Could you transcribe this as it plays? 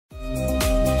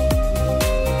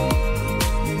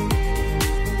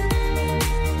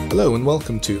Hello and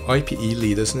welcome to IPE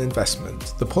Leaders and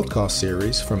Investment, the podcast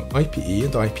series from IPE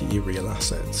and IPE Real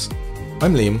Assets.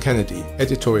 I'm Liam Kennedy,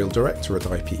 Editorial Director at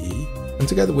IPE, and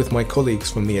together with my colleagues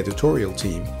from the editorial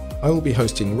team, I will be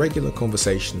hosting regular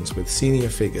conversations with senior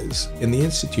figures in the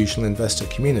institutional investor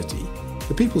community,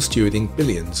 the people stewarding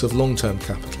billions of long-term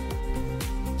capital.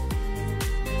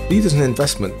 Leaders in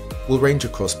Investment will range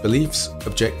across beliefs,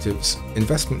 objectives,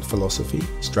 investment philosophy,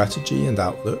 strategy and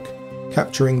outlook,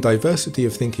 capturing diversity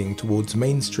of thinking towards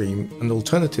mainstream and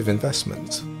alternative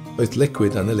investments, both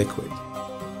liquid and illiquid.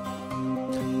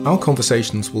 Our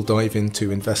conversations will dive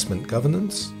into investment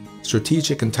governance,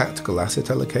 strategic and tactical asset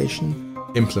allocation,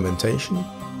 implementation,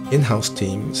 in-house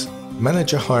teams,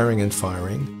 manager hiring and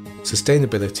firing,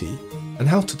 sustainability, and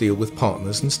how to deal with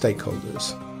partners and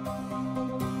stakeholders.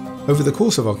 Over the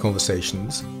course of our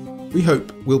conversations, we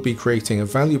hope we'll be creating a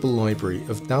valuable library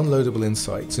of downloadable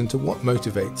insights into what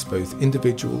motivates both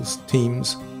individuals,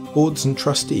 teams, boards and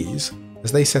trustees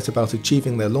as they set about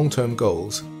achieving their long-term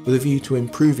goals with a view to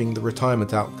improving the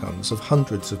retirement outcomes of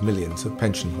hundreds of millions of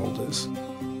pension holders.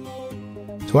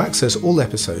 To access all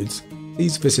episodes,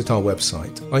 please visit our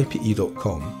website,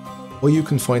 ipe.com, or you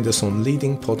can find us on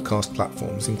leading podcast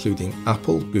platforms including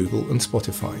Apple, Google and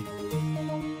Spotify.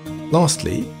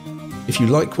 Lastly, if you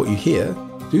like what you hear,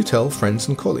 do tell friends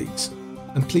and colleagues,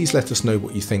 and please let us know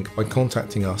what you think by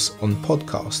contacting us on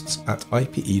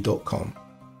podcasts@ipe.com.